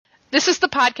This is the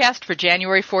podcast for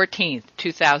January 14th,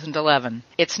 2011.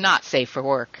 It's not safe for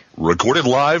work. Recorded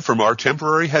live from our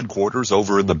temporary headquarters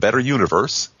over in the better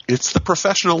universe, it's the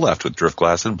Professional Left with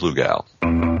Driftglass and Blue Gal.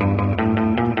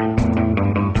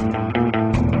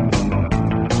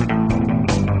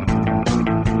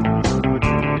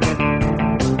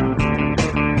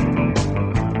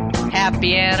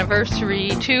 Happy anniversary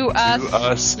to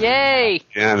us. Yay.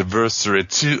 Anniversary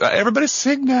to... everybody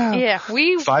sing now. Yeah,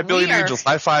 5 billion angels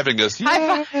high-fiving us.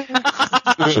 Yeah.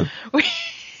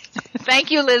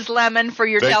 Thank you, Liz Lemon, for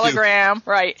your telegram.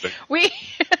 You. Right.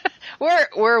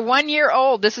 We're 1 year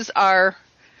old. This is our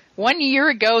 1 year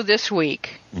ago this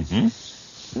week.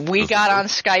 Mm-hmm. We got on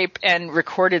Skype and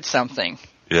recorded something.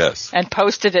 Yes. And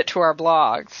posted it to our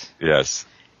blogs. Yes.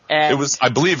 And it was, I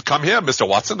believe, come here, Mr.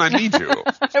 Watson, I need you.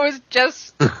 It was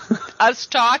just us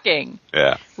talking.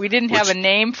 Yeah. We didn't have a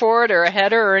name for it or a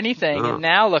header or anything, and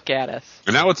now look at us.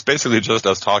 And now it's basically just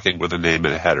us talking with a name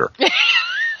and a header.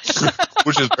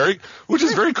 which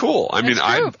is very cool. I mean,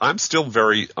 I'm still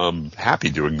very happy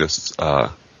doing this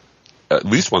at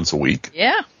least once a week.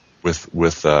 Yeah. With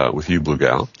you, Blue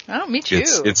Gal. Oh, me too.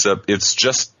 It's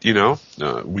just,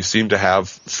 we seem to have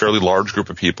a fairly large group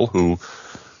of people who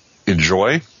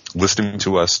enjoy listening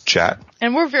to us chat.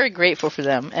 And we're very grateful for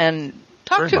them. And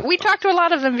we talk to a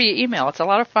lot of them via email. It's a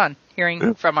lot of fun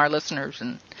hearing from our listeners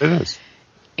and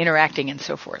interacting and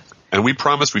so forth. And we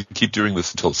promise we keep doing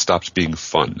this until it stops being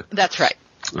fun. That's right.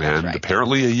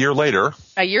 Apparently a year later,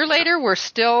 we're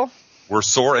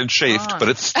sore and chafed, but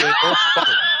it's still fun.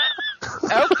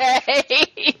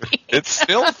 Okay. It's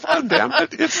still fun, damn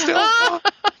it. It's still fun.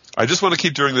 I just want to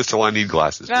keep doing this till I need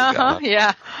glasses.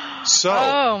 Yeah. So.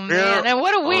 Oh, man. And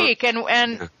what a week.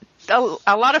 And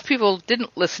a lot of people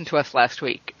didn't listen to us last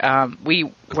week.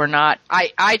 We were not,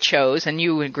 I chose, and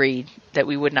you agreed, that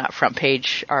we would not front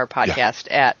page our podcast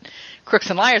at Crooks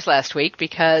and Liars last week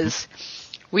because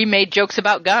we made jokes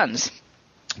about guns.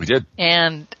 We did.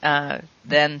 And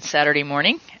then Saturday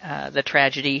morning, the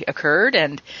tragedy occurred.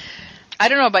 And I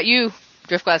don't know about you,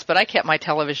 Driftglass, but I kept my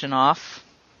television off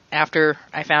after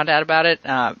I found out about it.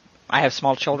 I have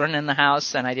small children in the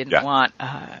house, and I didn't want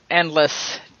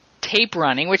endless tape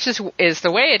running, which is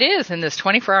the way it is in this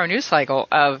 24-hour news cycle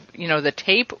of, the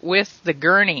tape with the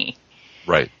gurney.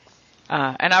 Right.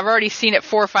 And I've already seen it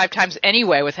 4 or 5 times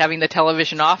anyway with having the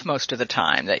television off most of the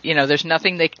time. That, there's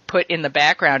nothing they put in the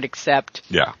background except,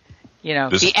 this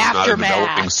the aftermath. Not a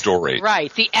developing story.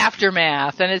 Right, the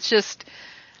aftermath. And it's just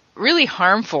really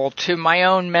harmful to my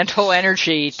own mental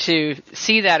energy to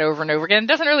see that over and over again. It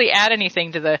doesn't really add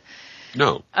anything to the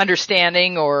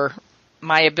understanding or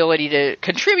my ability to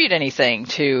contribute anything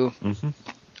to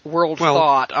world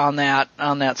thought on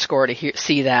that score to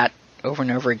see that over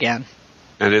and over again.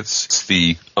 And it's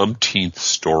the umpteenth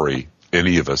story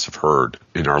any of us have heard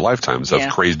in our lifetimes of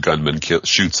crazed gunman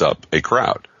shoots up a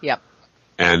crowd. Yep.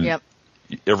 And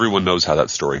everyone knows how that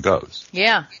story goes.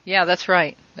 Yeah, that's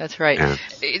right. That's right. And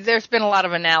there's been a lot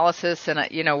of analysis, and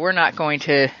we're not going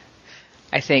to,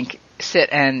 I think, sit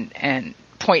and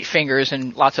point fingers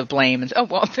and lots of blame and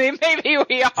maybe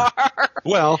we are.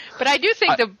 Well, but I do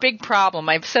think the big problem,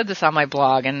 I've said this on my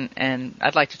blog, and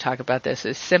I'd like to talk about this,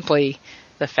 is simply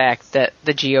the fact that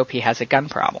the GOP has a gun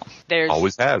problem.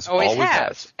 Always has.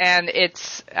 And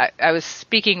I was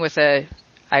speaking with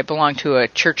I belong to a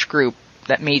church group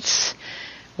that meets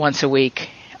once a week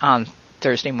on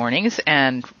Thursday mornings,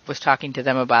 and was talking to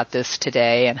them about this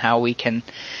today and how we can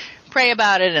pray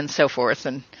about it and so forth.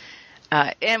 And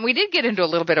we did get into a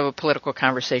little bit of a political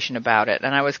conversation about it,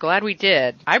 and I was glad we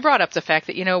did. I brought up the fact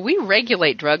that, we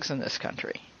regulate drugs in this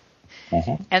country.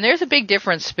 Mm-hmm. And there's a big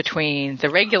difference between the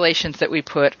regulations that we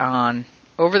put on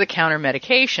over-the-counter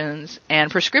medications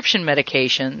and prescription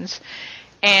medications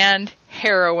and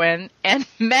heroin and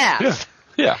meth.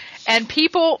 Yeah. And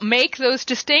people make those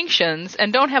distinctions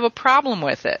and don't have a problem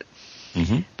with it.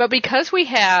 Mm-hmm. But because we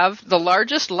have the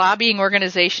largest lobbying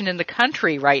organization in the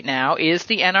country right now is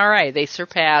the NRA. They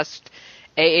surpassed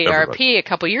AARP a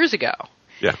couple years ago.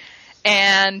 Yeah.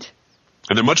 And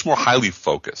they're much more highly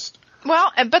focused.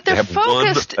 Well, but they're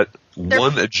focused.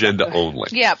 One agenda only.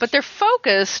 Yeah, but they're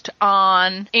focused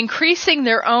on increasing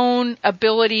their own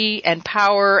ability and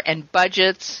power and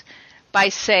budgets by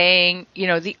saying,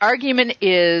 the argument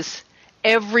is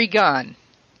every gun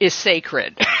is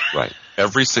sacred. Right.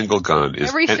 Every single gun is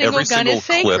every single clip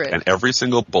sacred. And every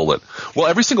single bullet. Well,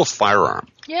 every single firearm.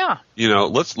 Yeah.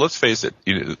 Let's face it.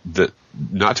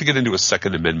 Not to get into a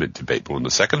Second Amendment debate, but when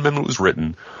the Second Amendment was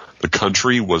written, the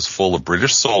country was full of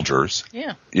British soldiers.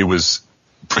 Yeah. It was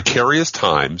precarious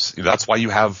times. That's why you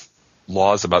have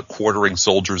laws about quartering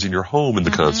soldiers in your home in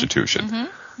the Constitution.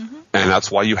 Mm-hmm. Mm-hmm. And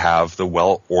that's why you have the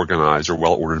well-organized or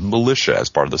well-ordered militia as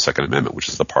part of the Second Amendment, which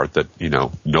is the part that,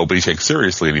 nobody takes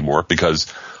seriously anymore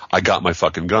because I got my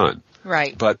fucking gun.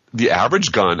 Right. But the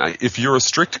average gun, if you're a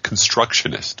strict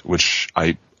constructionist, which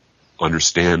I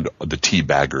understand the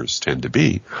teabaggers tend to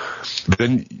be,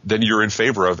 then you're in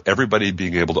favor of everybody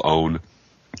being able to own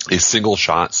a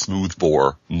single-shot,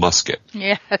 smooth-bore musket.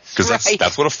 Yes, because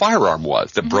that's what a firearm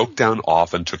was. That broke down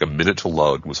often, took a minute to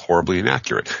load, and was horribly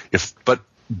inaccurate. But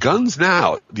guns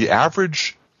now, the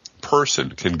average person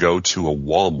can go to a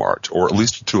Walmart or at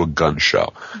least to a gun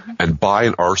show and buy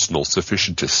an arsenal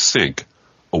sufficient to sink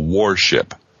a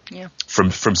warship from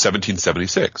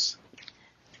 1776.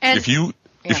 And if you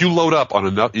load up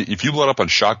on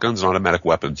shotguns and automatic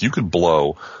weapons, you could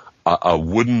blow a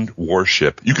wooden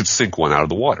warship. You could sink one out of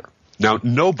the water. Now,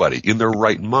 nobody in their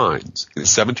right minds in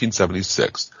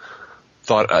 1776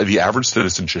 thought the average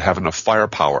citizen should have enough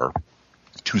firepower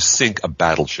to sink a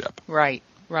battleship. Right.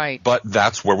 But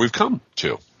that's where we've come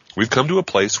to. We've come to a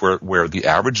place where the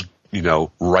average,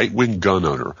 right-wing gun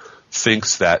owner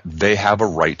thinks that they have a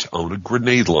right to own a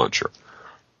grenade launcher.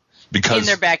 Because in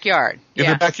their backyard. In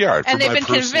their backyard. And they've been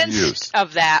convinced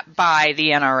of that by the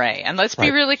NRA. And let's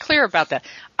be really clear about that.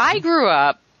 I grew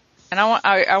up, and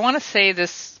I want to say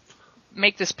this,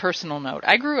 make this personal note.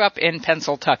 I grew up in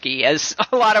Pennsyltucky, as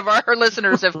a lot of our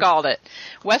listeners have called it.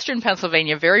 Western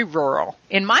Pennsylvania, very rural.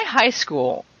 In my high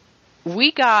school,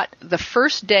 we got the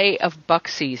first day of buck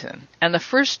season and the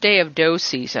first day of doe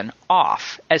season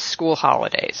off as school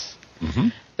holidays. Mm-hmm.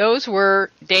 Those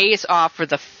were days off for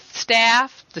the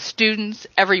staff, the students,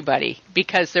 everybody,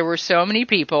 because there were so many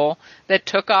people that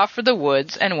took off for the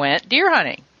woods and went deer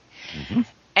hunting. Mm-hmm.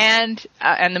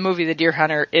 And the movie The Deer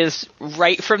Hunter is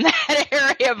right from that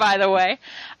area, by the way.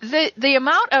 The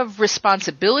amount of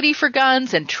responsibility for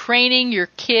guns and training your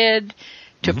kid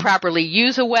to properly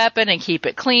use a weapon and keep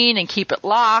it clean and keep it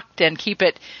locked and keep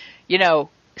it,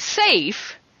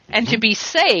 safe, and to be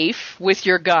safe with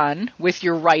your gun, with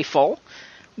your rifle,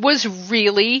 was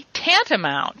really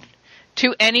tantamount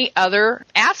to any other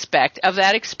aspect of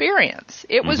that experience.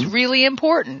 It was really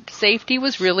important. Safety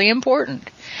was really important.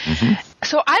 Mm-hmm.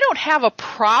 So I don't have a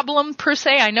problem per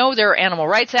se. I know there are animal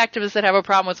rights activists that have a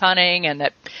problem with hunting and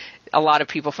that a lot of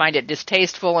people find it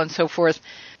distasteful and so forth.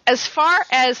 As far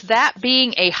as that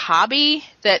being a hobby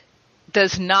that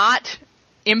does not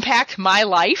impact my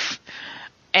life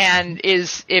and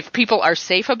is, if people are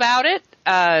safe about it,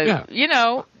 you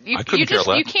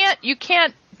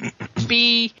can't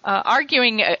be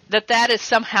arguing that is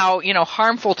somehow,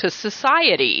 harmful to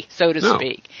society, so to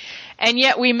speak. And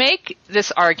yet we make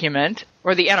this argument,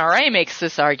 or the NRA makes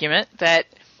this argument, that,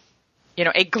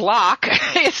 a Glock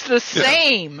is the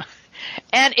same.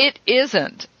 And it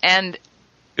isn't. And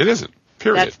it isn't.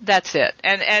 Period. That's it.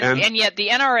 And yet the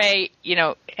NRA,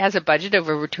 has a budget of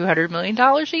over $200 million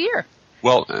a year.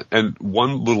 Well, and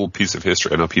one little piece of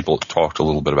history, I know people talked a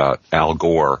little bit about Al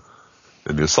Gore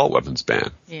and the assault weapons ban.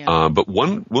 Yeah. But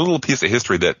one little piece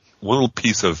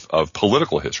of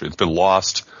political history that's been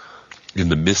lost in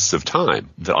the mists of time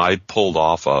that I pulled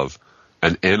off of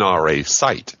an NRA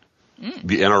site,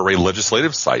 the NRA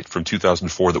legislative site from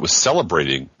 2004 that was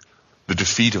celebrating the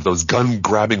defeat of those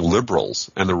gun-grabbing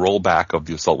liberals and the rollback of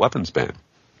the assault weapons ban.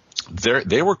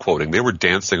 They were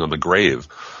dancing on the grave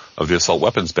of the assault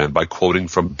weapons ban by quoting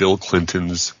from Bill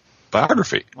Clinton's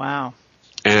biography. Wow.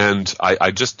 And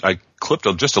I clipped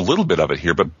just a little bit of it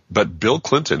here, but Bill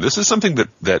Clinton, this is something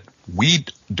that we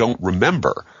don't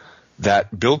remember,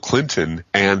 that Bill Clinton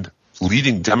and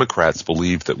leading Democrats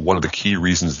believed that one of the key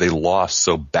reasons they lost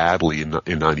so badly in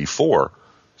 94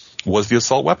 was the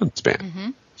assault weapons ban. Mm-hmm.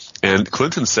 And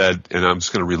Clinton said, and I'm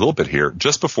just going to read a little bit here,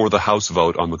 just before the House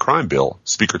vote on the crime bill,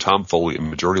 Speaker Tom Foley and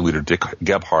Majority Leader Dick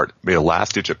Gephardt made a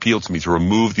last-ditch appeal to me to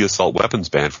remove the assault weapons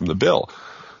ban from the bill.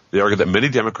 They argued that many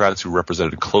Democrats who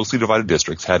represented closely divided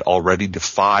districts had already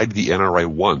defied the NRA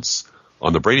once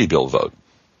on the Brady bill vote.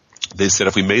 They said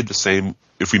if we made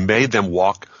them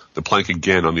walk the plank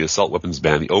again on the assault weapons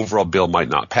ban, the overall bill might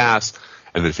not pass,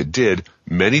 and that if it did,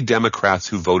 many Democrats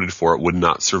who voted for it would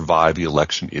not survive the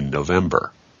election in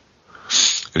November.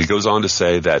 And he goes on to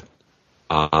say that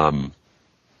the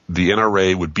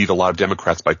NRA would beat a lot of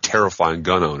Democrats by terrifying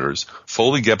gun owners.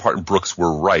 Foley, Gephardt, and Brooks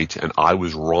were right, and I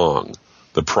was wrong.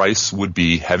 The price would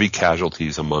be heavy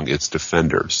casualties among its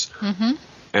defenders. Mm-hmm.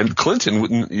 And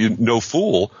Clinton, no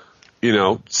fool,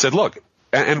 said, look,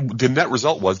 and the net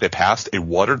result was they passed a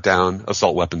watered-down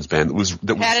assault weapons ban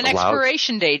that had an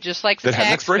expiration date, just like the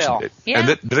tax bill. That had an expiration date,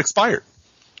 and that expired,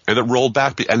 and that rolled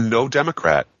back, and no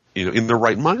Democrat in their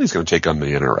right mind is going to take on the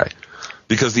NRA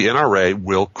because the NRA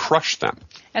will crush them.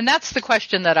 And that's the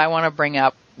question that I want to bring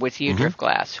up with you,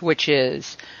 Driftglass, which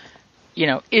is,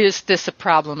 is this a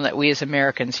problem that we as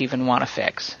Americans even want to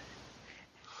fix?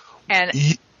 And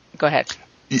go ahead.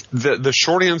 The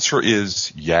short answer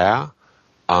is yeah,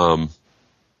 in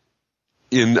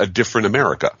a different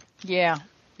America. Yeah.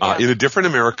 In a different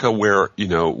America where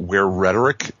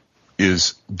rhetoric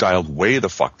is dialed way the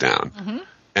fuck down,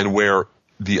 and where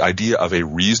the idea of a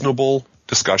reasonable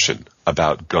discussion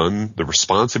about the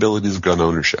responsibilities of gun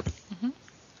ownership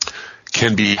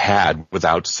can be had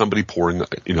without somebody pouring,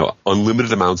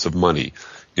 unlimited amounts of money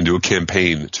into a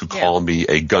campaign to call me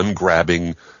a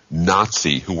gun-grabbing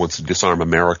Nazi who wants to disarm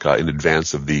America in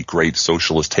advance of the great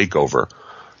socialist takeover.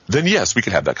 Then yes, we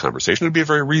could have that conversation. It would be a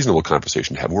very reasonable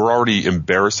conversation to have. We're already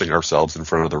embarrassing ourselves in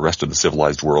front of the rest of the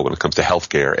civilized world when it comes to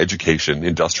healthcare, education,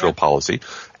 industrial policy,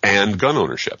 and gun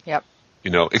ownership. Yep.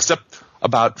 Except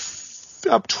about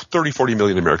 30, 40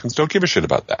 million Americans don't give a shit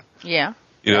about that. Yeah.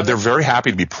 They're very happy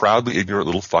to be proudly ignorant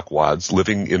little fuckwads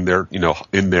living in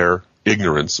their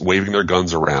ignorance, waving their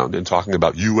guns around and talking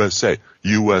about USA,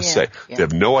 USA. Yeah. They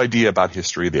have no idea about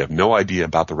history. They have no idea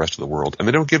about the rest of the world, and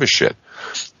they don't give a shit.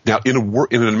 Now, in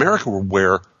an America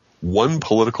where one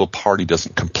political party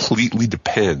doesn't completely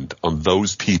depend on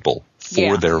those people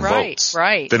for their votes,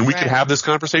 then we could have this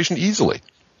conversation easily.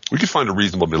 We could find a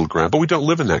reasonable middle ground, but we don't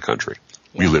live in that country.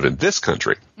 We live in this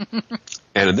country.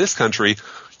 And in this country,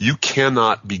 you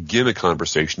cannot begin a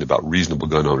conversation about reasonable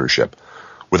gun ownership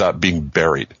without being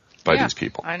buried by these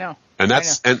people. I know. And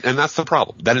that's the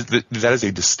problem. That is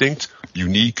a distinct,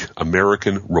 unique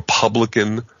American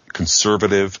Republican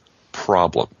conservative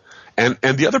problem. And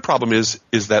the other problem is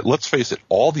that, let's face it,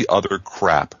 all the other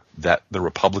crap that the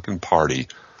Republican Party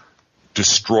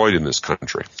destroyed in this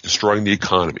country, destroying the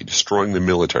economy, destroying the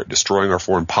military, destroying our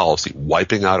foreign policy,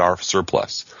 wiping out our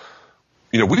surplus.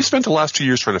 We spent the last 2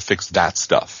 years trying to fix that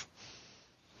stuff.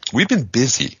 We've been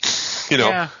busy.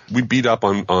 We beat up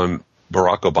on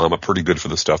Barack Obama pretty good for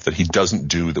the stuff that he doesn't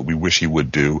do that we wish he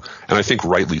would do, and I think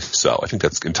rightly so. I think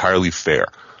that's entirely fair.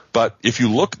 But if you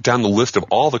look down the list of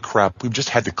all the crap we've just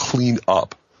had to clean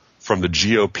up from the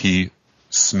GOP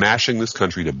smashing this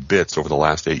country to bits over the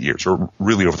last 8 years, or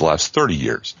really over the last 30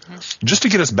 years, just to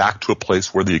get us back to a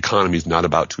place where the economy is not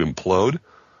about to implode,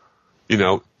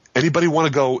 anybody want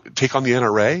to go take on the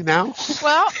NRA now?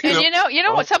 Well,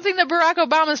 and what, something that Barack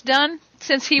Obama's done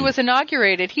since he was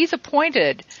inaugurated, he's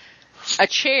appointed a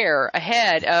chair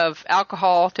ahead of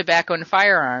alcohol, tobacco, and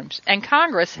firearms, and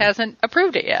Congress hasn't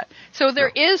approved it yet. So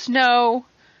there is no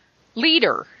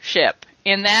leadership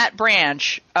in that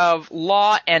branch of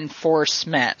law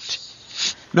enforcement.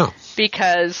 No.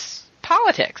 Because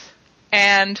politics.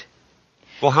 And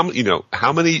well,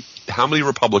 how many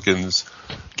Republicans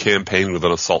campaign with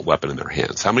an assault weapon in their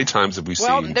hands? How many times have we seen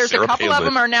Well, there's Sarah a couple Palin of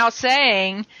them are now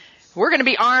saying we're going to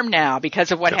be armed now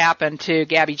because of what happened to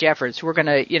Gabby Jeffers. We're going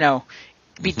to,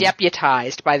 be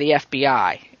deputized by the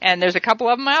FBI. And there's a couple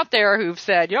of them out there who've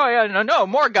said, no,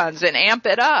 more guns and amp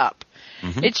it up.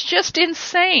 It's just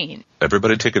insane.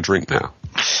 Everybody take a drink now.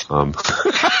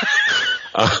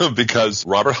 Because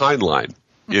Robert Heinlein,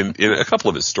 in a couple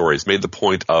of his stories, made the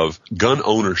point of gun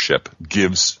ownership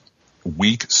gives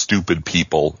weak, stupid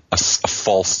people a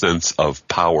false sense of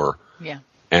power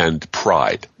and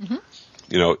pride.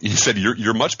 He said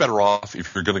you're much better off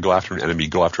if you're going to go after an enemy,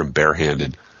 go after him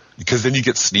barehanded, because then you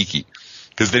get sneaky.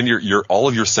 Because then all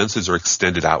of your senses are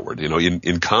extended outward.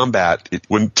 In combat,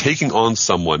 when taking on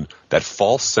someone, that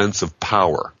false sense of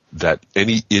power that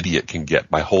any idiot can get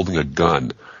by holding a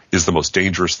gun is the most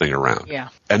dangerous thing around. Yeah.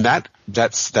 And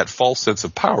that's that false sense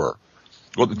of power.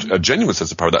 Well, a genuine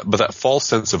sense of power, but that false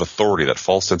sense of authority, that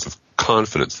false sense of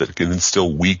confidence that it can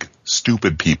instill weak,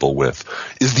 stupid people with,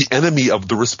 is the enemy of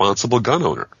the responsible gun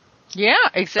owner. Yeah,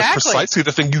 exactly. That's precisely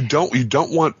the thing. You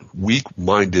don't want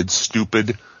weak-minded,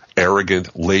 stupid,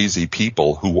 arrogant, lazy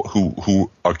people who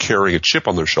are carrying a chip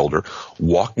on their shoulder,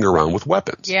 walking around with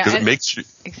weapons. Yeah, because it makes you,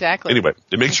 exactly. Anyway,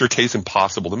 it makes your case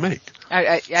impossible to make.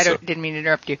 I didn't mean to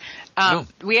interrupt you. No.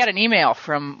 We had an email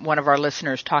from one of our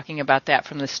listeners talking about that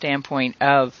from the standpoint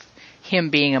of him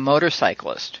being a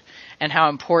motorcyclist and how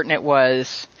important it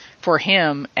was for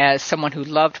him as someone who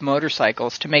loved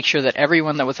motorcycles to make sure that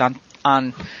everyone that was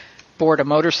on board a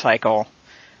motorcycle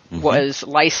was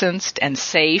licensed and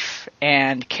safe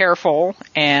and careful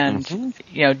and,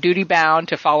 duty bound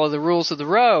to follow the rules of the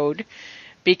road,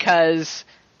 because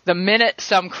the minute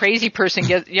some crazy person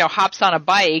hops on a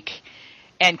bike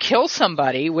and kills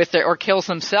somebody or kills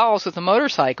themselves with a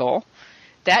motorcycle,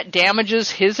 that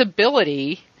damages his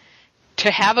ability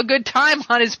to have a good time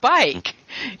on his bike,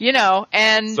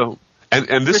 and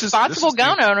this responsible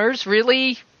gun owners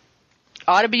really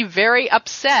ought to be very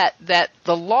upset that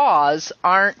the laws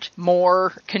aren't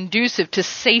more conducive to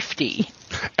safety.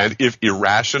 And if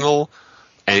irrational,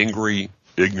 angry,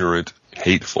 ignorant,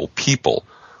 hateful people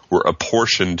were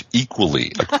apportioned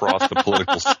equally across the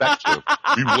political spectrum,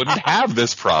 we wouldn't have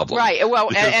this problem. Right. Well,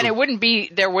 and it wouldn't be,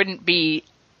 there wouldn't be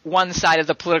one side of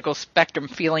the political spectrum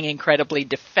feeling incredibly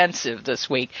defensive this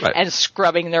week and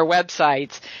scrubbing their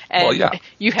websites. And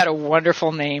you had a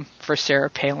wonderful name for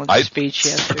Sarah Palin's speech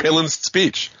yesterday. Sarah Palin's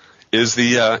speech is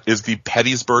the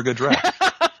Pettysburg Address.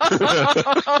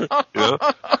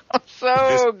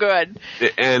 So good.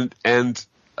 And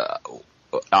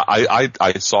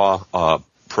I saw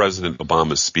President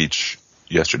Obama's speech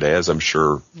yesterday, as I'm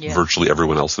sure virtually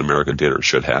everyone else in America did or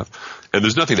should have. And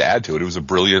there's nothing to add to it. It was a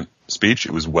brilliant speech.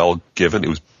 It was well given. It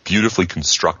was beautifully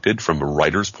constructed from a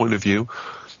writer's point of view.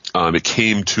 It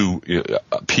came to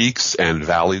peaks and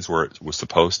valleys where it was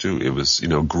supposed to. It was,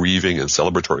 grieving and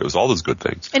celebratory. It was all those good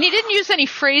things. And he didn't use any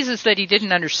phrases that he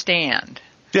didn't understand.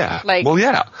 Yeah. Like,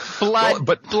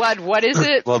 blood, what is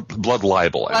it? Blood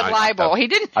libel. Blood libel. He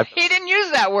didn't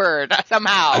use that word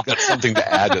somehow. I've got something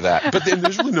to add to that. But then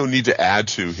there's really no need to add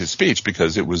to his speech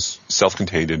because it was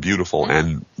self-contained and beautiful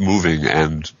and moving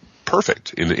and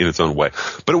perfect in its own way.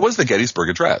 But it was the Gettysburg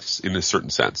Address in a certain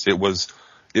sense. It was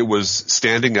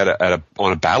standing on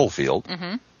a battlefield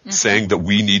saying that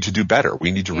we need to do better.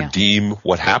 We need to redeem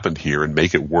what happened here and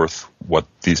make it worth what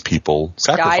these people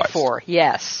sacrificed. Died for,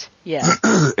 yes.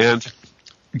 And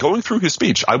going through his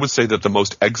speech, I would say that the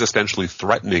most existentially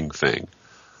threatening thing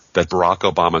that Barack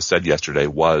Obama said yesterday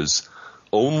was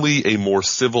only a more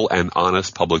civil and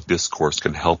honest public discourse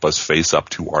can help us face up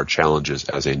to our challenges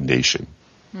as a nation.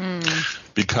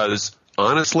 Because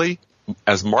honestly,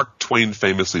 as Mark Twain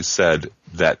famously said,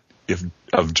 that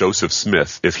of Joseph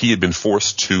Smith, if he had been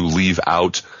forced to leave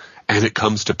out "and it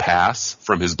comes to pass"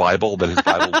 from his Bible, then his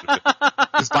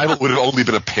Bible would have only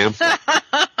been a pamphlet.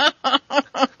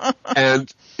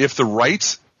 And if the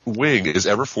right wing is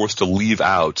ever forced to leave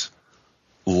out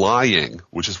lying,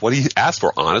 which is what he asked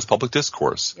for, honest public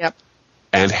discourse,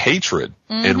 and hatred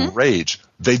and rage,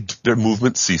 their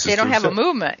movement ceases. They don't to have exist. A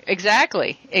movement.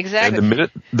 Exactly. And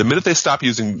the minute they stop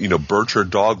using, Bircher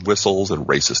dog whistles and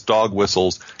racist dog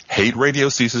whistles, hate radio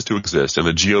ceases to exist, and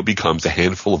the GOP becomes a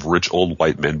handful of rich old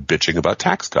white men bitching about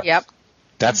tax cuts. Yep.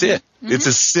 That's it. It's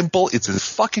as simple. It's as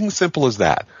fucking simple as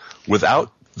that.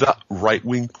 Without the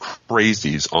right-wing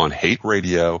crazies on hate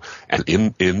radio and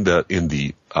in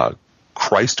the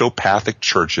Christopathic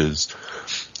churches,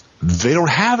 they don't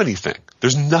have anything.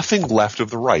 There's nothing left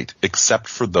of the right except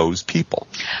for those people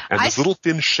and this little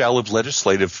thin shell of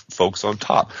legislative folks on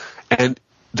top. And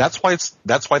that's why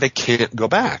they can't go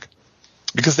back,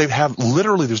 because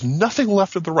there's nothing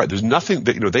left of the right. There's nothing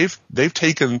that, they've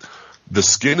taken the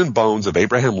skin and bones of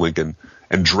Abraham Lincoln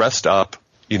and dressed up,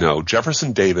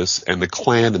 Jefferson Davis and the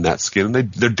Klan in that skin,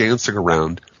 and they're dancing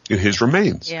around in his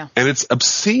remains. Yeah. And it's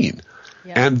obscene.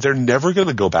 Yeah. And they're never going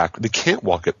to go back. They can't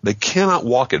walk it. They cannot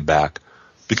walk it back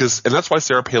and that's why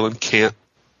Sarah Palin can't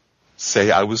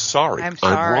say, "I was sorry. I'm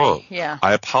wrong. Yeah.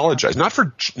 I apologize." Not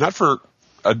for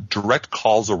a direct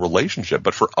causal relationship,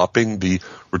 but for upping the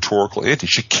rhetorical ante.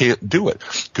 She can't do it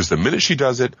because the minute she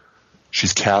does it,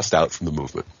 she's cast out from the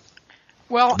movement.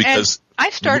 Well, and I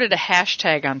started a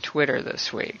hashtag on Twitter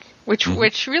this week, which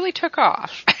really took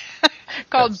off,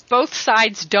 called "Both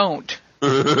Sides Don't."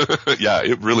 Yeah,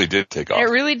 it really did take off. It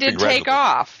really did take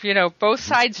off. Both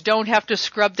sides don't have to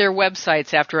scrub their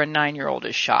websites after a 9-year-old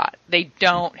is shot. They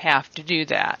don't have to do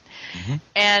that.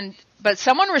 But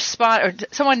someone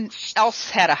else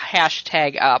had a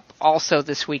hashtag up also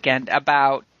this weekend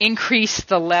about increase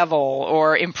the level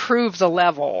or improve the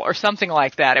level or something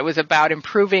like that. It was about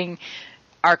improving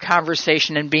our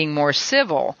conversation and being more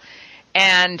civil.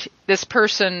 And this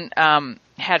person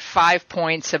had 5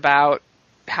 points about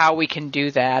how we can do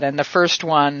that. And the first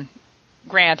one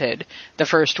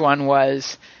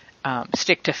was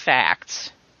stick to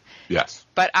facts. Yes.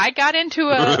 But I got into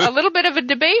a little bit of a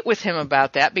debate with him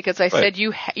about that because I said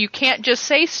you can't just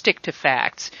say stick to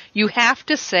facts. You have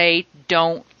to say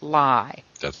don't lie.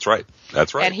 That's right.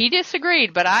 And he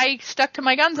disagreed, but I stuck to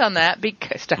my guns on that.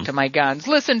 Listen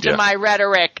to my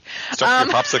rhetoric. Stuck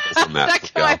to your popsicles on that.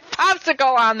 Stuck to my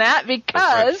popsicle on that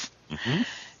because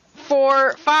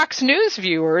for Fox News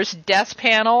viewers, death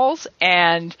panels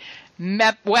and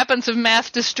weapons of mass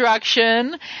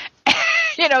destruction,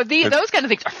 those kind of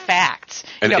things are facts.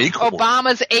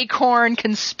 Obama's Acorn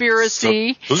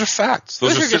conspiracy. So, those are facts.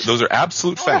 Those are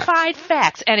absolute facts. Qualified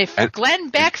facts. And if Glenn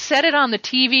Beck said it on the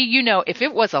TV, if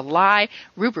it was a lie,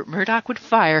 Rupert Murdoch would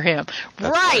fire him.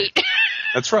 Right.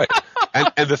 That's right.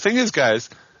 And the thing is, guys,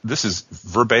 this is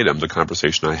verbatim the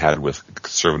conversation I had with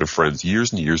conservative friends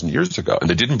years and years and years ago, and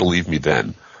they didn't believe me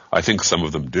then. I think some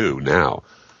of them do now.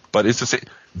 But it's the same.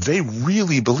 They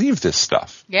really believe this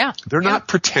stuff. Yeah. They're not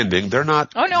pretending. They're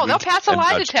not. Oh, no, they'll pass a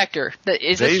lie detector.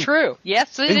 Is this true?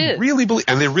 Yes, it is. Really believe,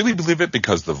 and they really believe it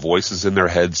because the voices in their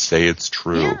head say it's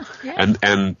true. Yeah.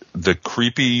 And the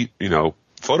creepy,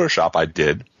 Photoshop I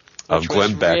did of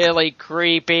Glenn Beck. Really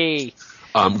creepy.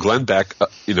 Glenn Beck,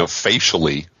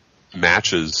 facially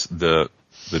matches the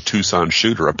Tucson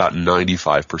shooter about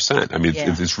 95%. I mean,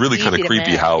 it's really kind of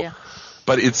creepy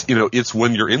but it's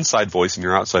when your inside voice and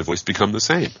your outside voice become the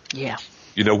same. Yeah.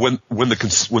 When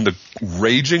the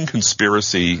raging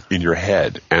conspiracy in your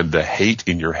head and the hate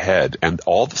in your head and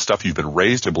all the stuff you've been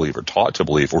raised to believe or taught to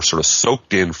believe or sort of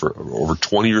soaked in for over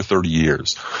 20 or 30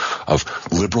 years of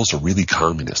liberals are really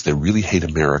communists, they really hate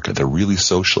America, they're really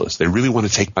socialists, they really want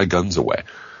to take my guns away.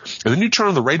 And then you turn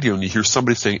on the radio and you hear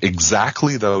somebody saying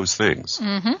exactly those things.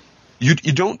 Mm-hmm.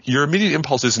 Your immediate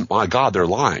impulse isn't, my God, they're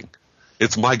lying.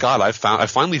 It's, my God, I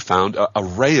finally found a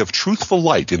ray of truthful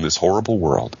light in this horrible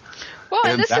world. Well,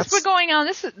 and this has been going on.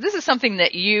 This is something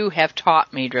that you have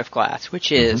taught me, Driftglass,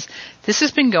 which is this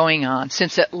has been going on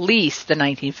since at least the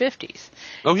 1950s.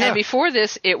 Oh, yeah. And before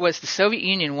this, it was the Soviet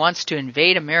Union wants to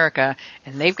invade America,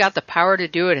 and they've got the power to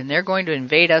do it, and they're going to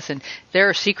invade us, and there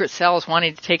are secret cells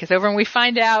wanting to take us over. And we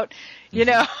find out,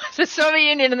 the Soviet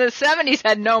Union in the 70s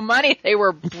had no money. They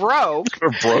were broke. They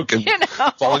were broke and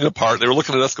falling apart. They were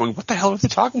looking at us going, what the hell are they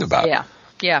talking about? Yeah.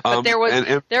 Yeah, but there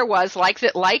was like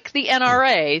the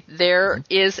NRA, there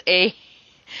is a,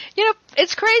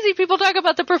 it's crazy. People talk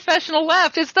about the professional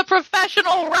left. It's the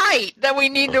professional right that we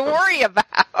need to worry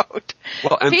about.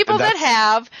 Well, people that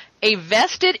have a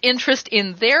vested interest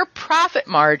in their profit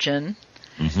margin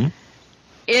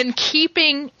in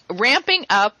ramping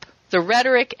up the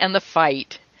rhetoric and the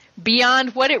fight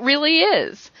beyond what it really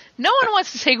is. No one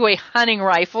wants to take away hunting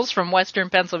rifles from western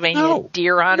Pennsylvania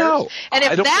deer hunters. No, and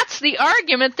if that's the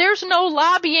argument, there's no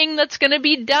lobbying that's going to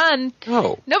be done.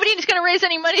 No. Nobody's going to raise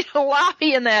any money to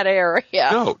lobby in that area.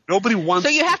 No, nobody wants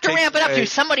to. So you have to ramp it up to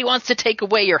somebody wants to take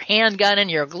away your handgun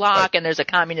and your Glock, and there's a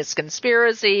communist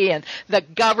conspiracy, and the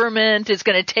government is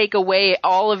going to take away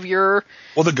all of your...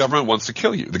 Well, the government wants to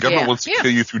kill you. The government wants to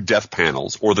kill you through death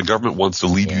panels, or the government wants to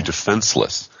leave you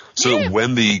defenseless. So that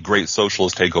when the great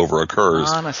socialist takeover occurs,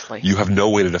 you have no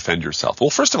way to defend yourself. Well,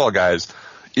 first of all, guys,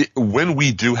 when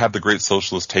we do have the great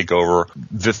socialist takeover,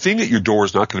 the thing at your door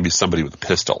is not going to be somebody with a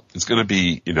pistol. It's going to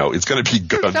be, it's going to be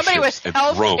gunships somebody with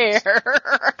health care.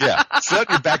 Yeah. It's not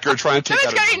in your backyard trying to take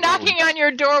out somebody's going to be knocking on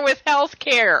your door with health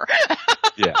care.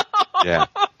 Yeah.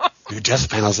 Your death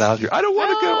panel's out here. I don't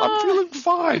want to go. I'm feeling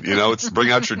fine. It's bring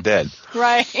out your dead.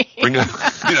 Right. Bring out,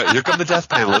 here come the death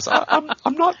panelists.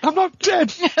 I'm not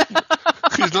dead.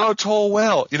 He's not a tall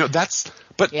well.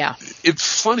 But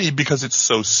it's funny because it's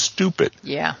so stupid.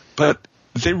 Yeah. But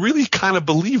they really kind of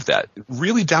believe that.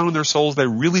 Really down in their souls, they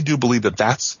really do believe that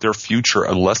that's their future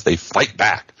unless they fight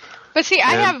back. But see,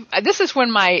 this is when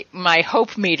my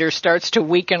hope meter starts to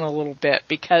weaken a little bit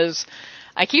because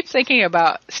I keep thinking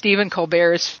about Stephen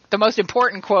Colbert's, the most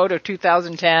important quote of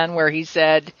 2010, where he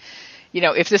said,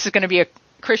 if this is going to be a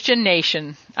Christian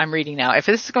nation, I'm reading now, if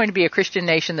this is going to be a Christian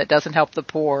nation that doesn't help the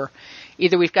poor,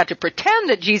 either we've got to pretend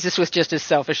that Jesus was just as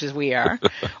selfish as we are,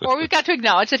 or we've got to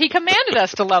acknowledge that he commanded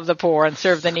us to love the poor and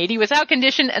serve the needy without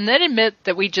condition, and then admit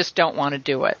that we just don't want to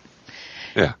do it.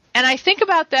 Yeah. And I think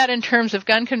about that in terms of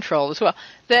gun control as well,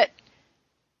 that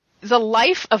the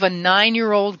life of a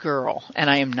 9-year-old girl, and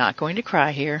I am not going to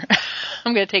cry here.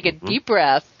 I'm going to take a deep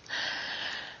breath.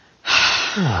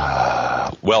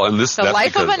 Well, and that's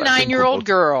life of a 9-year-old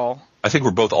girl. I think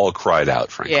we're both all cried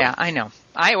out, frankly. Yeah, I know.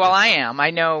 I am. I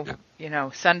know,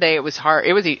 Sunday it was hard.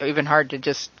 It was even hard to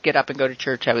just get up and go to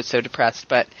church. I was so depressed,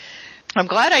 but I'm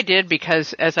glad I did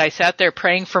because as I sat there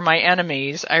praying for my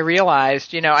enemies, I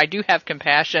realized, I do have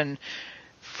compassion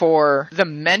for the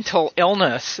mental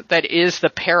illness that is the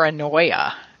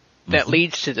paranoia that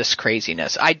leads to this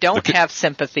craziness. I don't have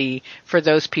sympathy for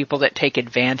those people that take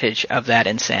advantage of that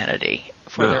insanity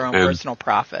for their own personal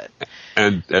profit.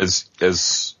 And as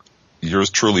yours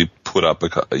truly put up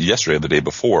yesterday or the day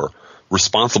before,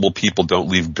 responsible people don't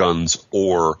leave guns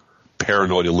or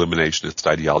paranoid eliminationist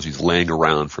ideologies laying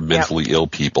around for mentally ill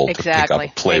people to pick up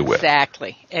and play with.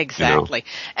 Exactly.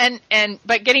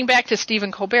 But getting back to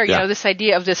Stephen Colbert, this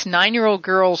idea of this 9-year-old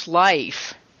girl's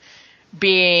life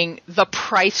being the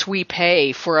price we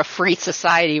pay for a free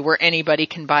society where anybody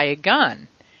can buy a gun.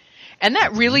 And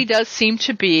that really does seem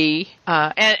to be,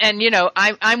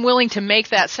 I'm willing to make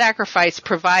that sacrifice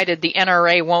provided the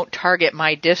NRA won't target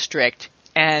my district.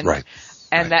 And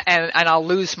and I'll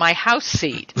lose my House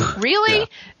seat. Really? Yeah.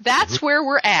 That's where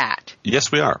we're at.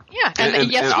 Yes, we are. Yeah,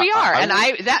 and yes, we are. And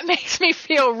that makes me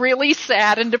feel really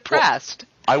sad and depressed.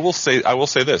 Well, I will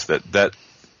say this, that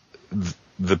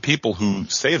the people who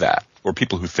say that, or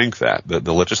people who think that,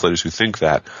 the legislators who think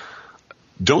that,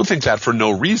 don't think that for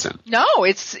no reason. No,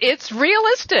 it's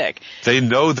realistic. They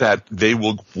know that they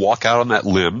will walk out on that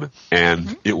limb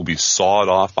and it will be sawed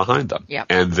off behind them. Yep.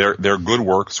 And their good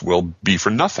works will be for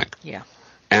nothing. Yeah.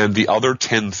 And the other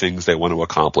 10 things they want to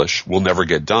accomplish will never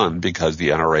get done because the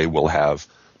NRA will have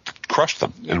crushed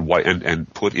them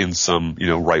and put in some,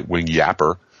 right-wing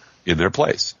yapper in their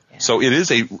place. Yeah. So it is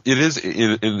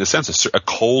in a sense a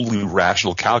coldly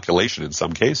rational calculation in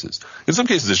some cases. In some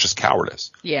cases it's just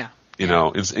cowardice. Yeah.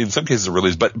 In some cases it really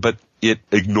is, but it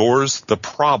ignores the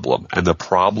problem, and the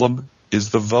problem is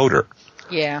the voter.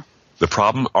 Yeah. The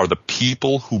problem are the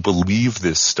people who believe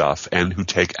this stuff and who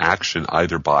take action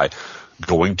either by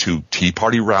going to Tea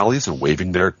Party rallies and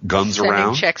waving their guns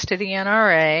around. Sending checks to the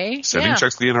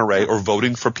NRA. Or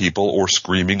voting for people, or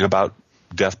screaming about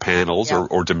death panels,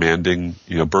 or demanding,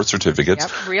 birth certificates.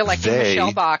 Yep. Re-electing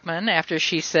Michelle Bachmann after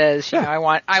she says, I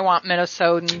want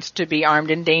Minnesotans to be armed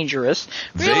and dangerous.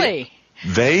 Really?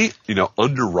 They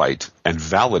underwrite and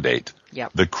validate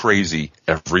the crazy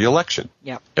every election.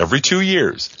 Yep. Every 2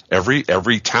 years,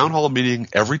 every town hall meeting,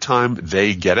 every time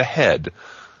they get ahead,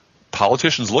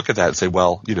 politicians look at that and say,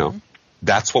 well,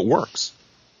 that's what works.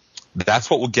 That's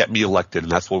what will get me elected,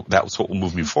 and that's what will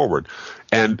move me forward.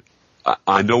 And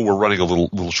I know we're running a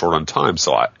little short on time,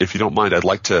 so if you don't mind, I'd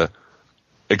like to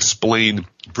explain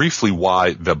briefly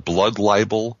why the blood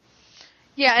libel.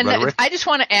 Yeah, and I just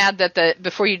want to add that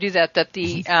before you do that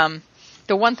the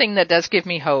one thing that does give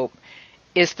me hope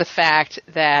is the fact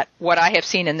that what I have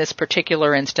seen in this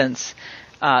particular instance,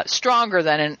 stronger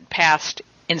than in past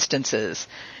instances,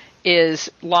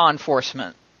 is law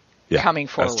enforcement coming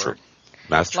forward.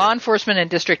 That's true. Law enforcement and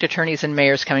district attorneys and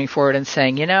mayors coming forward and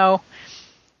saying,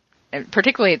 and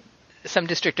particularly some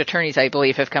district attorneys, I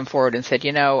believe, have come forward and said,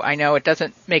 I know it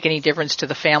doesn't make any difference to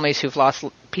the families who've lost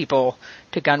people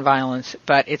to gun violence,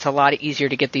 but it's a lot easier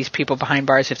to get these people behind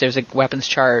bars if there's a weapons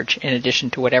charge in addition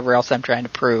to whatever else I'm trying to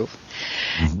prove.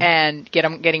 Mm-hmm. And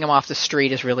getting them off the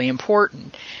street is really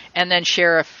important. And then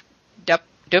Sheriff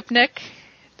Dupnick,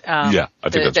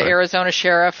 the Arizona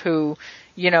sheriff who,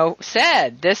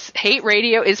 said this hate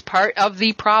radio is part of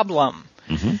the problem.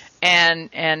 Mm-hmm.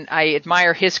 And I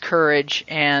admire his courage,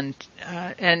 and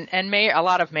a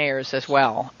lot of mayors as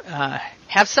well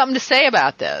have something to say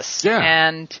about this. Yeah,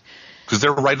 and because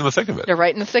they're right in the thick of it. They're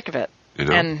right in the thick of it,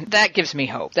 and that gives me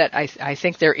hope that I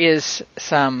think there is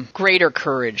some greater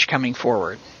courage coming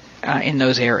forward in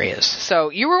those areas. So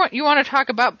you want to talk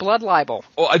about blood libel?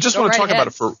 Well, I just want to talk about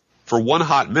it for one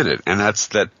hot minute, and that's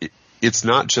that. It's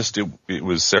not just it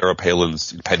was Sarah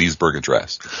Palin's Gettysburg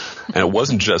Address, and it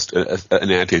wasn't just an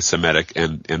anti-Semitic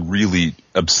and really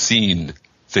obscene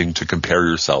thing to compare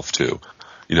yourself to.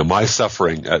 My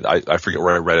suffering, I forget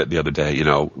where I read it the other day,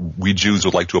 we Jews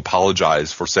would like to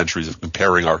apologize for centuries of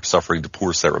comparing our suffering to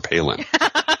poor Sarah Palin.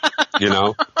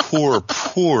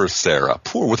 Poor Sarah,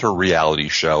 poor with her reality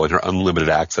show and her unlimited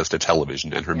access to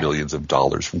television and her millions of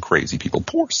dollars from crazy people.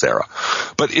 Poor Sarah.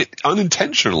 But it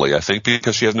unintentionally, I think,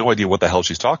 because she has no idea what the hell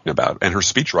she's talking about, and her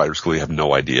speechwriters clearly have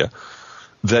no idea,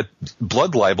 that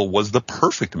blood libel was the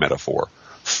perfect metaphor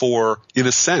for, in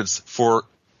a sense, for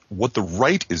what the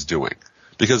right is doing.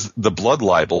 Because the blood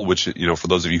libel, which, for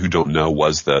those of you who don't know,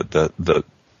 was the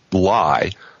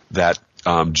lie that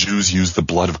Jews use the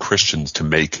blood of Christians to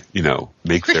make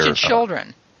Christian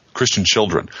children. Christian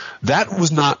children. That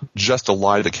was not just a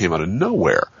lie that came out of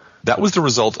nowhere. That was the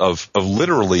result of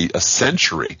literally a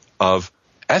century of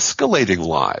escalating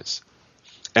lies.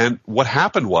 And what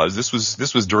happened was this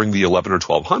was during the 11 or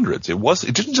 1200s.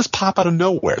 It didn't just pop out of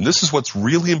nowhere. And this is what's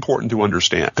really important to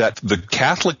understand, that the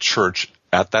Catholic Church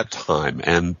at that time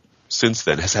and since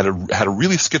then has had a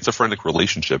really schizophrenic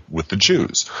relationship with the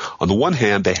Jews. On the one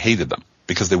hand, they hated them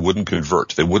because they wouldn't convert.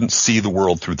 They wouldn't see the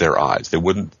world through their eyes. They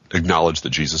wouldn't acknowledge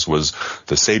that Jesus was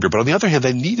the Savior. But on the other hand,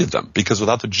 they needed them because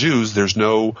without the Jews, there's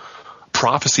no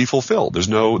prophecy fulfilled.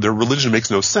 Their religion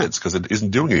makes no sense because it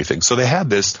isn't doing anything. So they had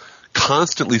this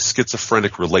constantly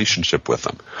schizophrenic relationship with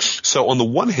them. So on the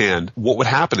one hand, what would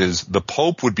happen is the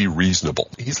Pope would be reasonable.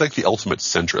 He's like the ultimate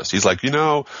centrist. He's like,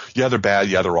 yeah, they're bad,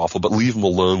 yeah, they're awful, but leave them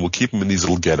alone. We'll keep them in these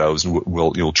little ghettos and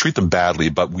we'll treat them badly,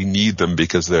 but we need them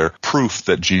because they're proof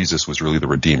that Jesus was really the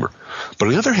Redeemer. But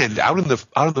on the other hand, out in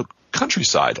the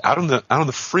countryside, out on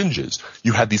the fringes,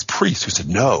 you had these priests who said,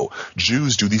 no,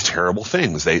 Jews do these terrible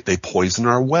things. They poison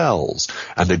our wells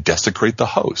and they desecrate the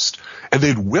host. And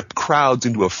they'd whip crowds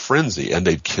into a frenzy and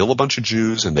they'd kill a bunch of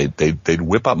Jews and they'd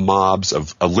whip up mobs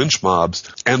of lynch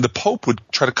mobs. And the Pope would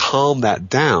try to calm that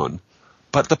down.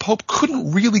 But the Pope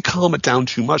couldn't really calm it down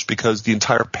too much because the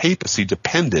entire papacy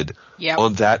depended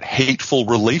on that hateful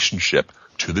relationship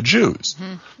to the Jews.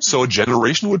 Mm-hmm. So a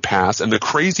generation would pass, and the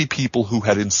crazy people who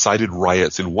had incited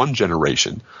riots in one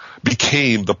generation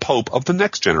became the Pope of the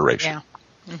next generation.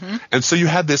 Yeah. Mm-hmm. And so you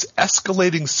had this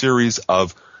escalating series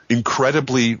of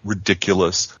incredibly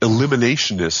ridiculous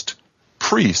eliminationist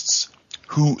priests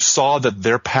who saw that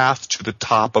their path to the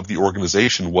top of the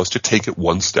organization was to take it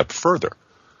one step further.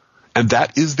 And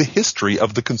that is the history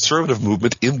of the conservative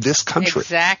movement in this country.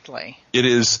 Exactly. It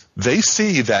is, they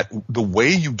see that the way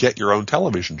you get your own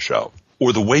television show,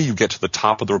 or the way you get to the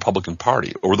top of the Republican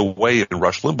Party, or the way in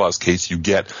Rush Limbaugh's case you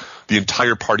get the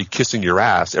entire party kissing your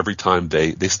ass every time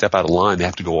they step out of line, they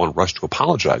have to go on Rush to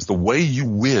apologize. The way you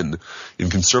win in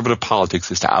conservative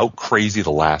politics is to out-crazy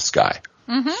the last guy.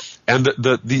 Mm-hmm. And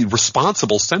the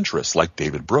responsible centrists like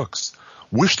David Brooks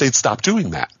wish they'd stop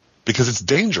doing that. Because it's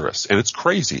dangerous and it's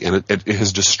crazy and it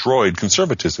has destroyed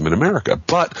conservatism in America.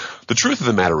 But the truth of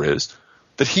the matter is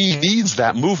that he needs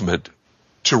that movement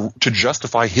to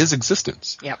justify his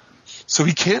existence. Yep. So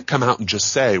he can't come out and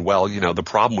just say, well, the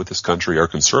problem with this country are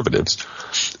conservatives.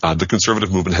 The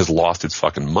conservative movement has lost its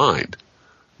fucking mind.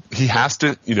 He has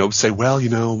to, say, well,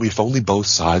 if only both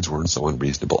sides weren't so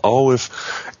unreasonable.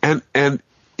 And it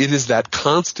is that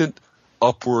constant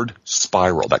upward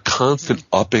spiral, that constant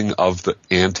upping of the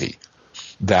ante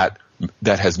that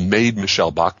has made Michelle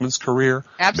Bachmann's career,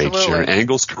 made Sharon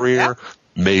Engel's career,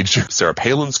 made Sarah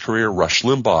Palin's career, Rush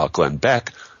Limbaugh, Glenn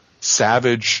Beck,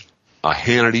 Savage,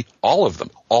 Hannity, all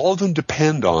of them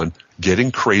depend on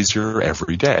getting crazier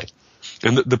every day.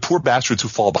 And the poor bastards who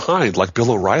fall behind, like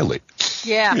Bill O'Reilly,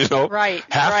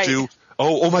 have to,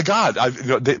 oh my God,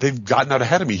 they've gotten out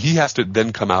ahead of me. He has to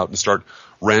then come out and start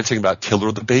ranting about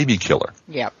Killer the Baby Killer.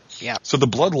 Yep. So the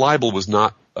blood libel was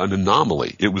not an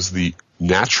anomaly. It was the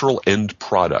natural end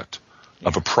product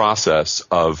of a process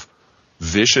of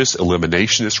vicious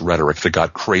eliminationist rhetoric that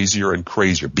got crazier and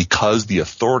crazier because the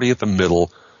authority at the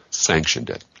middle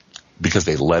sanctioned it, because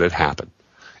they let it happen.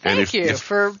 Thank you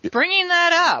for bringing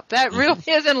that up. That really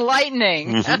is enlightening.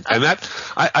 Mm-hmm. And that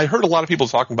I heard a lot of people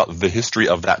talking about the history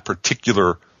of that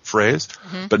particular phrase,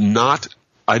 but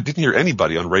I didn't hear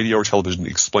anybody on radio or television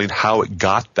explain how it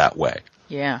got that way.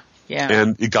 Yeah.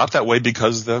 And it got that way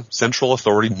because the central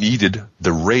authority needed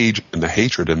the rage and the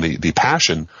hatred and the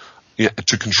passion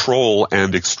to control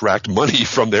and extract money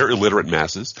from their illiterate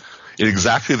masses in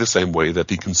exactly the same way that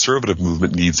the conservative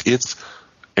movement needs its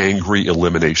angry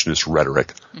eliminationist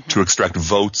rhetoric to extract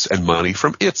votes and money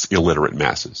from its illiterate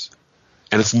masses.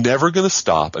 And it's never going to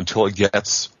stop until it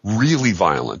gets really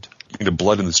violent,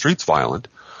 blood in the streets violent,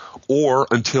 or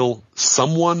until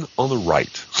someone on the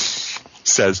right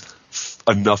says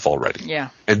enough already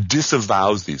and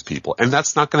disavows these people. And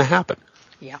that's not going to happen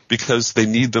because they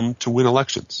need them to win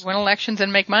elections. Win elections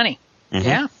and make money. Mm-hmm.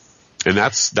 Yeah. And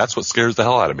that's what scares the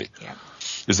hell out of me. Yeah.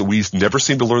 Is that we never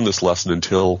seem to learn this lesson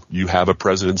until you have a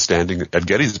president standing at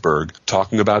Gettysburg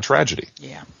talking about tragedy.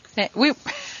 Yeah.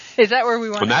 Is that where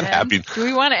we want to end? Do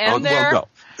we want to end there?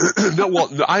 Well,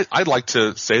 no. I'd like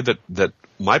to say that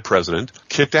my president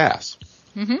kicked ass.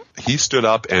 Mm-hmm. He stood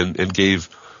up and gave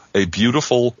a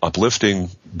beautiful, uplifting,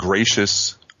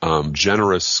 gracious,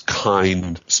 generous,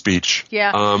 kind speech.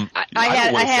 Yeah.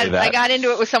 I got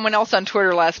into it with someone else on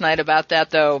Twitter last night about that,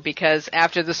 though, because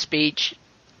after the speech,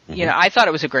 I thought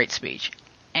it was a great speech.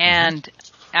 And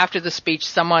after the speech,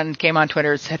 someone came on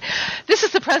Twitter and said, this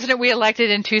is the president we elected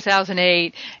in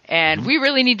 2008, and we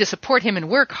really need to support him and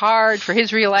work hard for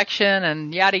his reelection,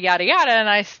 and yada, yada, yada. And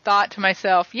I thought to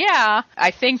myself,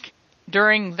 I think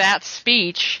during that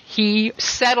speech, he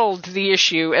settled the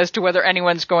issue as to whether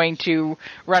anyone's going to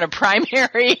run a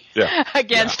primary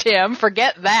against him.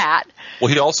 Forget that.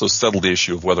 Well, he also settled the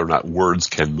issue of whether or not words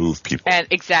can move people. And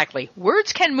exactly.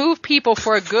 Words can move people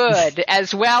for good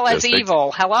as well as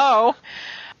evil. Hello?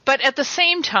 But at the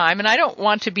same time, and I don't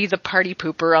want to be the party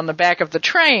pooper on the back of the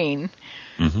train,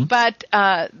 but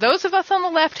those of us on the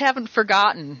left haven't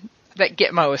forgotten that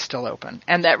Gitmo is still open,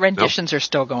 and that renditions are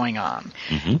still going on,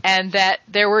 and that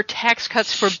there were tax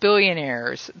cuts for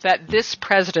billionaires that this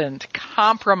president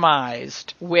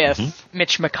compromised with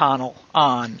Mitch McConnell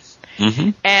on.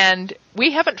 And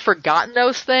we haven't forgotten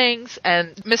those things,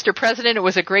 and Mr. President, it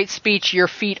was a great speech. Your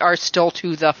feet are still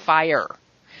to the fire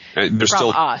from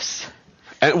us.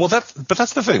 And,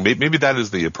 that's the thing. Maybe that is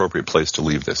the appropriate place to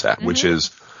leave this at, which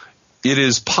is it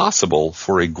is possible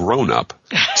for a grown-up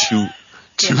to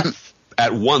Yes.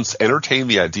 at once entertain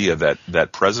the idea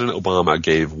that President Obama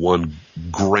gave one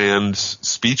grand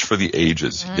speech for the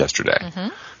ages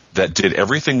yesterday that did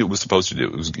everything it was supposed to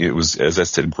do. It was, as I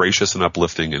said, gracious and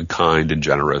uplifting and kind and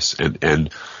generous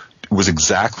and was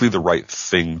exactly the right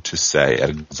thing to say at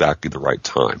exactly the right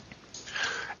time.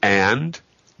 And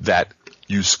that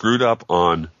you screwed up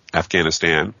on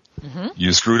Afghanistan,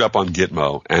 you screwed up on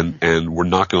Gitmo, and we're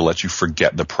not going to let you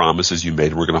forget the promises you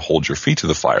made, and we're going to hold your feet to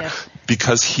the fire. Yes.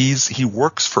 Because he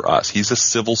works for us. He's a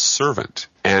civil servant.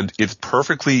 And it's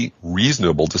perfectly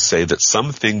reasonable to say that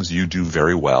some things you do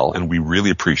very well and we really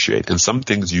appreciate, and some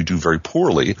things you do very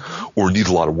poorly or need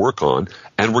a lot of work on,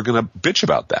 and we're going to bitch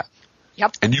about that.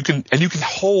 Yep. And you can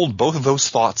hold both of those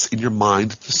thoughts in your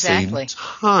mind at the same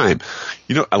time.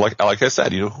 You know, like I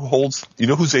said,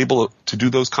 who's able to do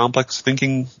those complex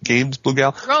thinking games, Blue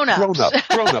Gal? Grown-ups.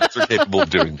 Grown-ups are capable of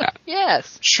doing that.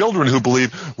 Yes. Children who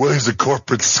believe, well, he's a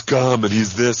corporate scum and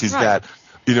he's this, he's that.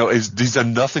 You know, he's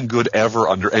done nothing good ever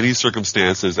under any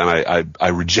circumstances, and I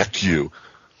reject you,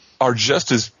 are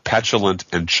just as petulant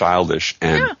and childish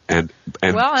and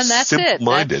that's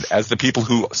simple-minded as the people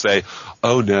who say,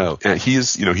 "Oh no, and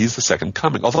he's the second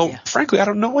coming." Although, frankly, I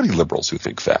don't know any liberals who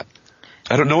think that.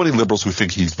 I don't know any liberals who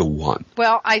think he's the one.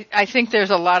 Well, I think there's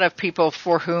a lot of people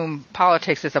for whom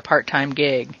politics is a part-time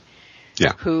gig.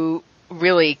 Yeah. Who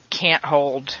really can't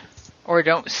hold or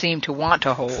don't seem to want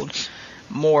to hold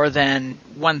more than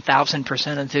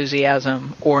 1,000%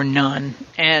 enthusiasm or none.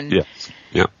 And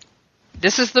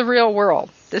this is the real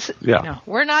world.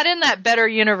 We're not in that better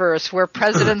universe where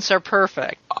presidents are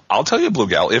perfect. I'll tell you, Blue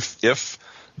Gal, if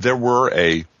there were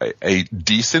a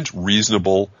decent,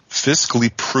 reasonable,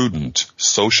 fiscally prudent,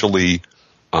 socially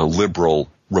liberal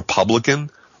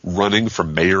Republican running for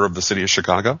mayor of the city of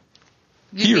Chicago,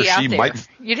 he or she might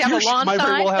very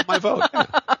well have my vote. Yeah.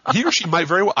 He or she might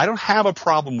very well. I don't have a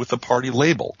problem with the party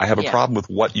label. I have a problem with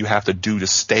what you have to do to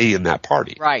stay in that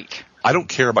party. Right. I don't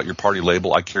care about your party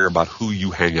label. I care about who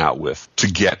you hang out with to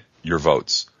get your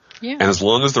votes. Yeah. And as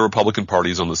long as the Republican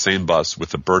Party is on the same bus with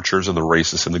the Birchers and the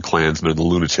racists and the Klansmen and the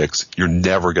lunatics, you're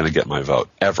never going to get my vote,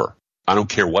 ever. I don't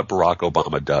care what Barack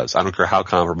Obama does. I don't care how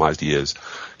compromised he is.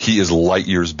 He is light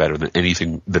years better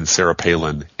than Sarah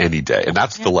Palin any day. And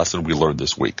that's the lesson we learned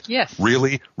this week. Yes.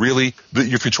 Really?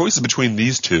 If your choice is between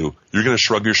these two, you're going to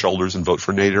shrug your shoulders and vote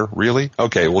for Nader? Really?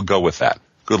 Okay, we'll go with that.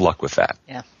 Good luck with that.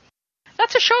 Yeah.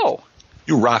 That's a show.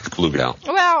 You rock, Blue Gal.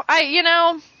 Well,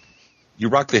 You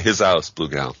rock the his house, Blue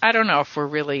Gal. I don't know if we're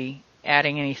really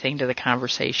adding anything to the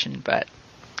conversation, but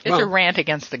it's a rant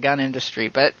against the gun industry,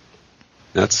 but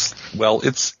I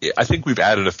think we've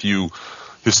added a few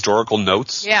historical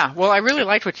notes. Yeah, well, I really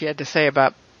liked what you had to say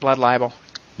about blood libel.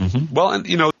 Mm-hmm. Well, and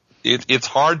it's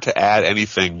hard to add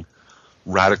anything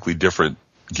radically different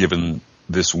given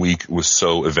this week was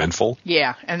so eventful.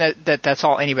 Yeah, and that's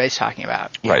all anybody's talking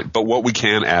about. Yeah. Right, but what we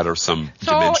can add are some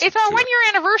So it's our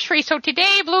 1-year anniversary, so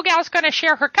today Blue Gal's going to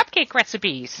share her cupcake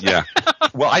recipes. Yeah.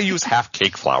 Well, I use half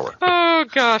cake flour. Oh,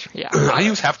 gosh. Yeah. I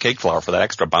use half cake flour for that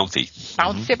extra bouncy.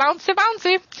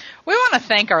 Bouncy. We want to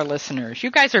thank our listeners.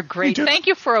 You guys are great. Thank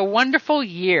you for a wonderful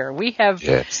year. We have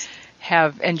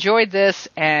enjoyed this,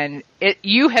 and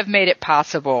you have made it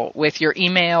possible with your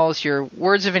emails, your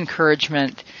words of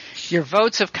encouragement, your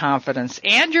votes of confidence,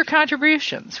 and your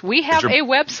contributions. We have a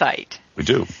website. We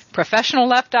do.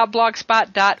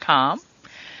 professionalleft.blogspot.com,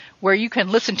 where you can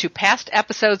listen to past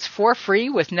episodes for free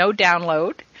with no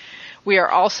download. We are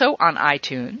also on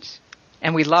iTunes,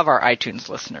 and we love our iTunes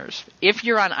listeners. If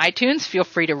you're on iTunes, feel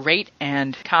free to rate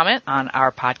and comment on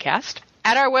our podcast.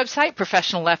 At our website,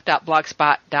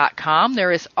 professionalleft.blogspot.com,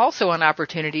 there is also an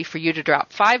opportunity for you to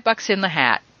drop $5 in the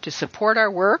hat to support our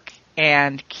work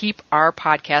and keep our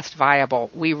podcast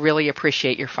viable. We really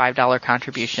appreciate your $5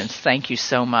 contributions. Thank you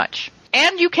so much.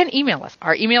 And you can email us.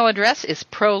 Our email address is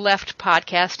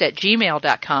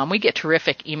proleftpodcast@gmail.com. We get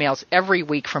terrific emails every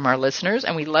week from our listeners,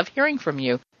 and we love hearing from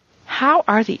you. How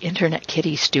are the Internet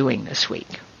kitties doing this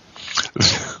week?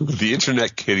 The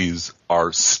Internet kitties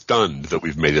are stunned that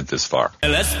we've made it this far.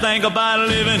 Let's think about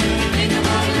living.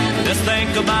 Let's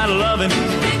think about loving.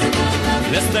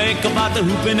 Let's think about the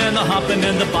hooping and the hopping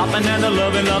and the bopping and the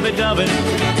loving, lovey-dovey.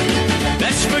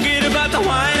 Let's forget about the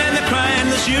whine and the crying,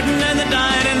 the shooting and the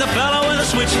dying, and the fellow with a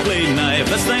switchblade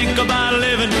knife. Let's think about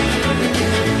living.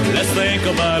 Let's think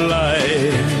about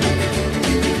life.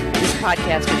 This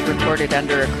podcast is recorded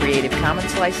under a Creative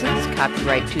Commons license,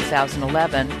 copyright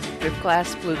 2011,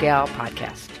 Driftglass Blue Gal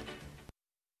Podcast.